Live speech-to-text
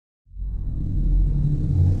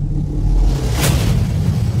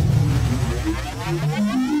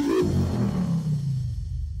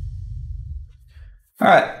All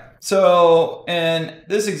right, so in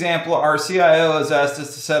this example, our CIO has asked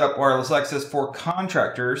us to set up wireless access for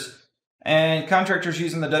contractors, and contractors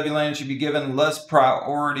using the WLAN should be given less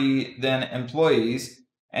priority than employees,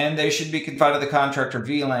 and they should be confined to the contractor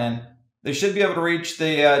VLAN. They should be able to reach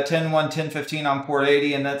the 10.1, 10.15 on port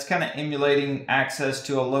 80, and that's kind of emulating access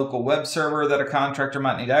to a local web server that a contractor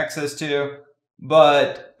might need access to.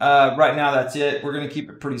 But right now, that's it. We're going to keep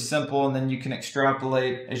it pretty simple, and then you can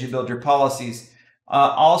extrapolate as you build your policies.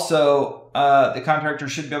 The contractor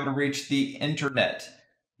should be able to reach the internet.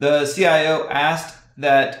 The CIO asked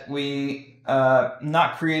that we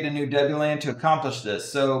not create a new WLAN to accomplish this.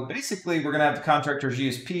 So basically, we're going to have the contractors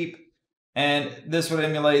use PEEP, and this would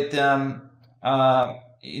emulate them.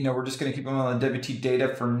 We're just going to keep them on the WT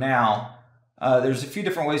data for now. There's a few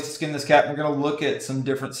different ways to skin this cat. We're going to look at some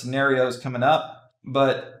different scenarios coming up,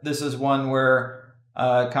 but this is one where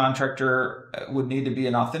a contractor would need to be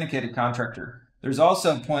an authenticated contractor. There's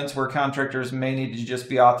also points where contractors may need to just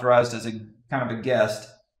be authorized as a kind of a guest.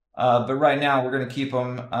 But right now, we're going to keep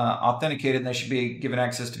them authenticated, and they should be given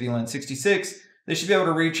access to VLAN 66. They should be able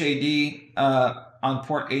to reach AD on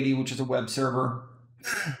port 80, which is a web server.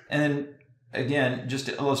 And then, again, just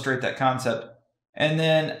to illustrate that concept. And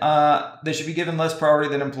then they should be given less priority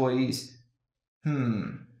than employees.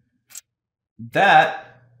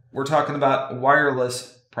 That, we're talking about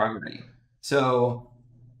wireless priority. So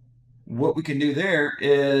what we can do there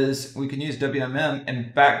is we can use WMM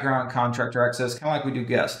and background contractor access, kind of like we do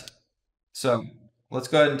guest. So let's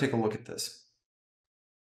go ahead and take a look at this.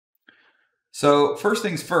 So first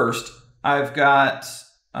things first, I've got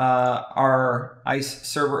our ISE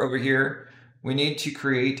server over here. We need to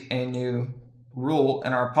create a new rule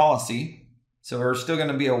in our policy. So we're still going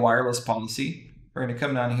to be a wireless policy. We're going to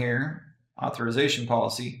come down here, authorization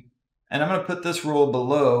policy, and I'm going to put this rule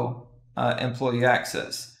below employee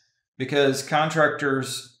access, because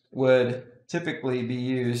contractors would typically be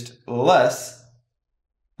used less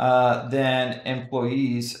than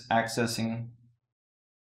employees accessing,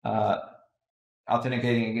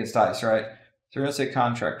 authenticating against ISE, right? So we're going to say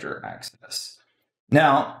contractor access.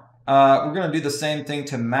 Now, we're going to do the same thing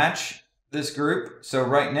to match this group. So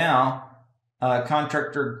right now,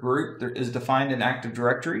 contractor group is defined in Active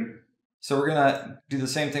Directory. So we're going to do the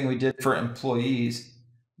same thing we did for employees.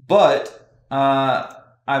 But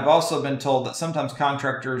I've also been told that sometimes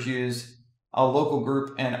contractors use a local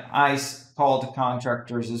group and ISE call to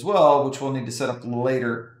contractors as well, which we'll need to set up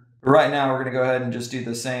later. But right now, we're going to go ahead and just do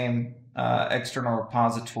the same external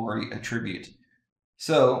repository attribute.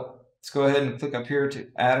 So let's go ahead and click up here to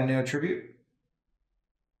add a new attribute.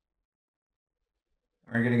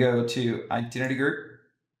 We're going to go to identity group,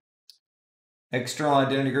 external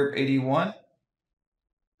identity group 81.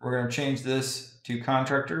 We're going to change this to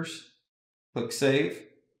contractors. Click save.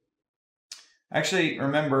 Actually,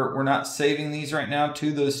 remember, we're not saving these right now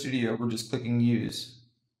to the studio. We're just clicking use.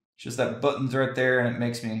 It's just that button's right there, and it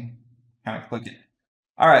makes me kind of click it.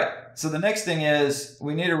 All right, so the next thing is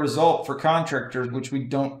we need a result for contractors, which we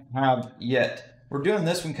don't have yet. We're doing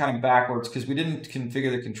this one kind of backwards because we didn't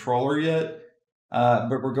configure the controller yet,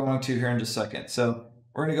 but we're going to here in just a second. So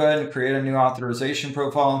we're going to go ahead and create a new authorization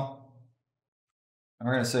profile. And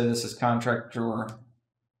we're going to say this is contractor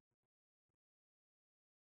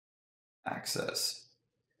access.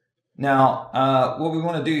 Now, what we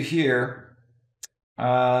want to do here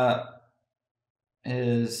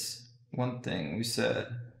is one thing we said.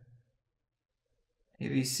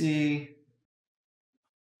 ABC,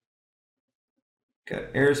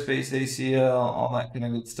 got airspace, ACL, all that kind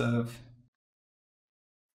of good stuff.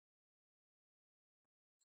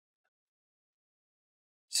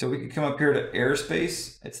 So we can come up here to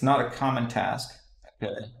airspace. It's not a common task.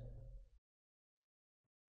 Okay.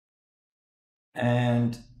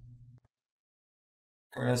 And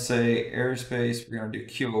we're going to say airspace, we're going to do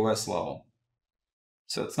QoS level.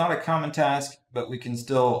 So it's not a common task, but we can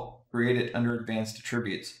still create it under advanced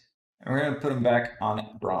attributes. And we're going to put them back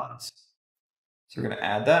on bronze. So we're going to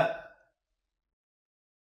add that.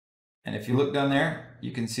 And if you look down there,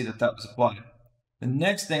 you can see that that was applied. The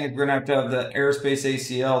next thing is we're going to have the airspace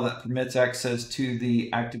ACL that permits access to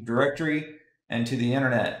the Active Directory and to the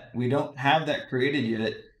internet. We don't have that created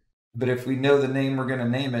yet, but if we know the name we're going to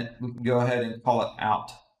name it, we can go ahead and call it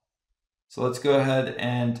out. So let's go ahead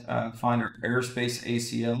and find our airspace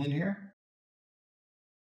ACL in here.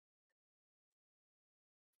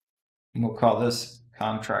 And we'll call this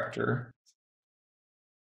contractor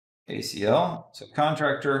ACL. So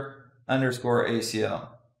contractor underscore ACL.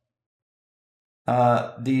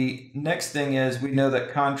 The next thing is we know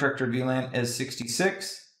that contractor VLAN is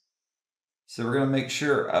 66. So we're going to make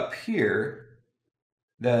sure up here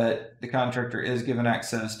that the contractor is given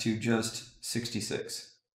access to just 66.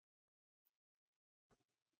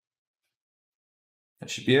 That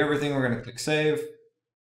should be everything. We're going to click Save.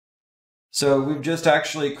 So we've just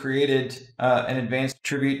actually created an advanced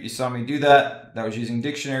attribute. You saw me do that. That was using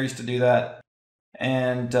dictionaries to do that.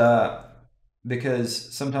 And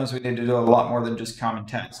because sometimes we need to do a lot more than just common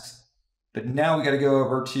tasks. But now we got to go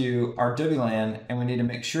over to our WLAN and we need to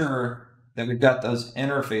make sure that we've got those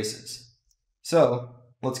interfaces. So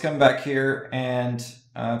let's come back here and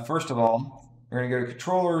first of all, we're going to go to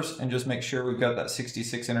controllers and just make sure we've got that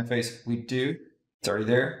 66 interface. We do. It's already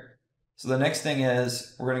there. So the next thing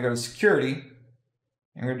is we're going to go to security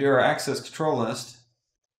and we're going to do our access control list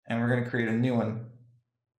and we're going to create a new one.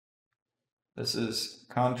 This is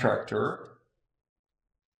Contractor.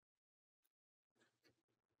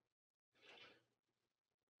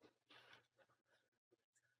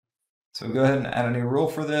 So go ahead and add a new rule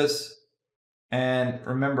for this. And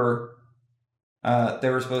remember,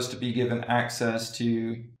 they were supposed to be given access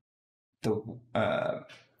to the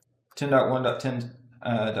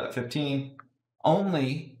 10.1.10.15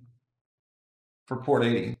 only for port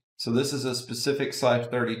 80. So this is a specific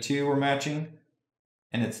 /32 we're matching,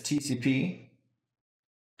 and it's TCP.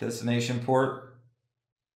 Destination port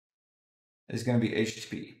is going to be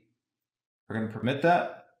HTTP. We're going to permit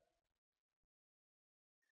that.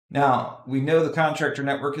 Now, we know the contractor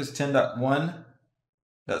network is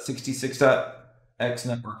 10.1.66.x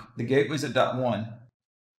network. The gateway's at .1.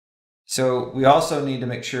 So we also need to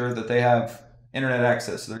make sure that they have internet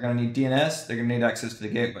access. So they're going to need DNS. They're going to need access to the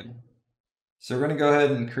gateway. So we're going to go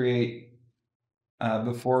ahead and create,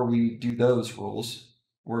 before we do those rules,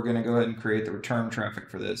 we're going to go ahead and create the return traffic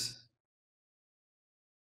for this.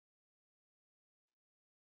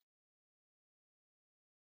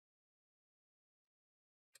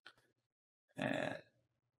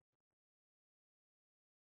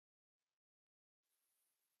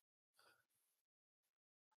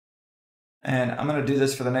 And I'm going to do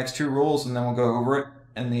this for the next two rules, and then we'll go over it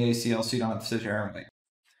in the ACL so you don't have to sit here and wait.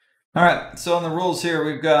 All right, so on the rules here,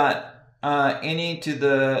 we've got any to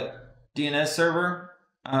the DNS server.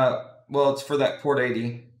 Well, it's for that port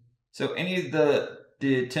 80. So any of the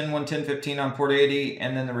 10.1.10.15 on port 80,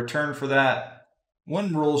 and then the return for that.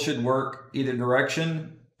 One rule should work either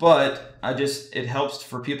direction, but it helps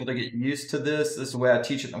for people to get used to this. This is the way I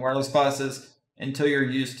teach it in the wireless classes until you're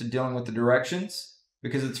used to dealing with the directions,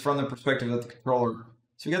 because it's from the perspective of the controller.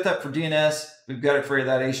 So we got that for DNS, we've got it for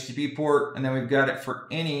that HTTP port, and then we've got it for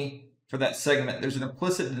that segment. There's an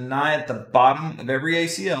implicit deny at the bottom of every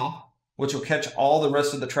ACL, which will catch all the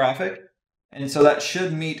rest of the traffic. And so that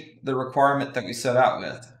should meet the requirement that we set out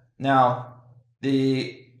with. Now,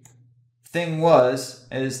 the thing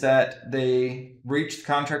is that they reached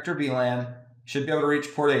contractor VLAN, should be able to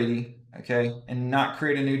reach port 80, okay, and not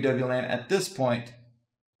create a new WLAN at this point,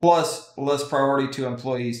 plus less priority to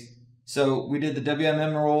employees. So we did the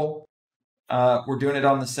WMM rule. We're doing it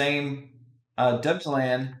on the same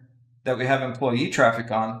WLAN that we have employee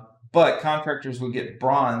traffic on, but contractors would get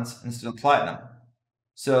bronze instead of platinum.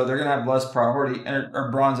 So they're going to have less priority, or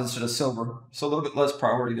bronze instead of silver. So a little bit less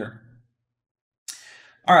priority there.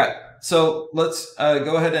 All right, so let's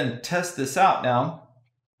go ahead and test this out now.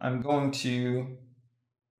 I'm going to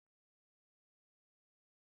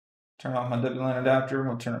turn off my WLAN adapter, and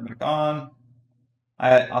we'll turn it back on.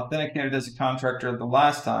 I authenticated as a contractor the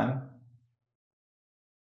last time.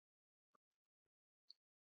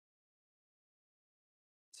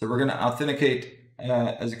 So we're going to authenticate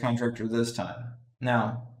as a contractor this time.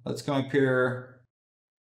 Now, let's go up here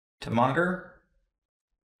to monitor,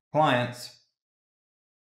 clients,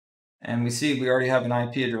 and we see we already have an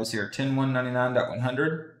IP address here,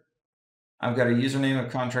 10.199.100. I've got a username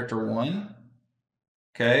of contractor1.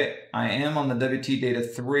 Okay, I am on the WT Data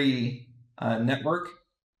 3 network.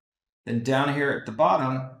 Then down here at the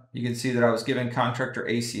bottom, you can see that I was given contractor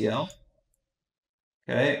ACL.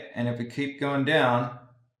 Okay, and if we keep going down,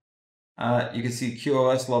 you can see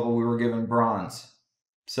QoS level, we were given bronze.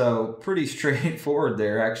 So pretty straightforward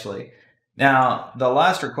there, actually. Now, the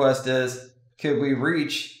last request is, could we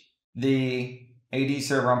reach the AD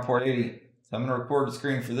server on port 80? So I'm going to record the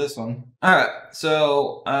screen for this one. All right,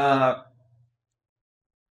 so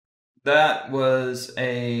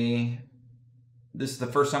this is the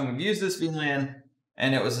first time we've used this VLAN,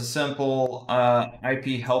 and it was a simple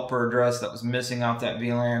IP helper address that was missing off that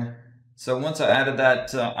VLAN. So once I added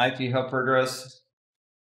that IP helper address,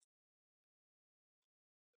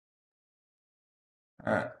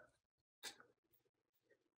 all right,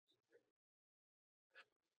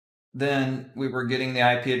 then we were getting the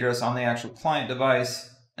IP address on the actual client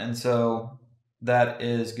device, and so that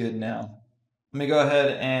is good now. Let me go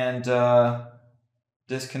ahead and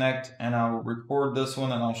disconnect, and I'll record this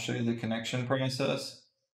one, and I'll show you the connection process.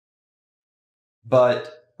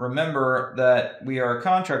 But remember that we are a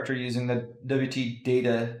contractor using the WT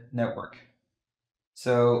data network.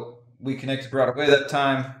 So we connected right away that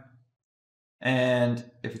time. And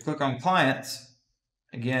if you click on clients,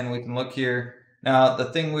 again, we can look here. Now, the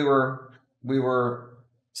thing we were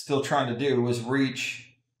still trying to do was reach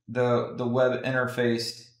the web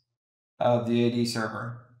interface of the AD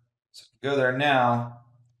server. So go there now.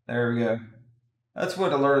 There we go. That's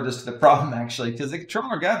what alerted us to the problem, actually, because the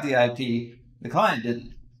controller got the IP, the client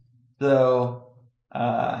didn't. So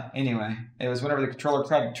anyway, it was whenever the controller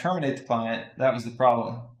tried to terminate the client, that was the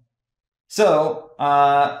problem. So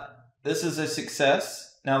this is a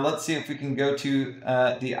success. Now let's see if we can go to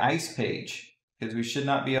the ISE page, because we should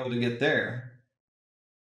not be able to get there.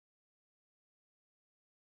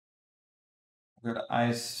 Go to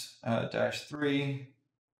ISE -3.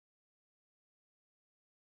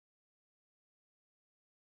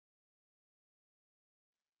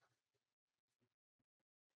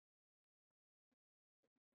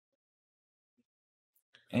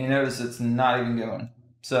 And you notice it's not even going.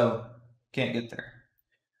 So can't get there.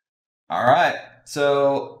 All right.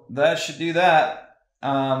 So that should do that.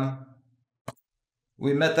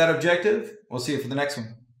 We met that objective. We'll see you for the next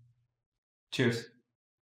one. Cheers.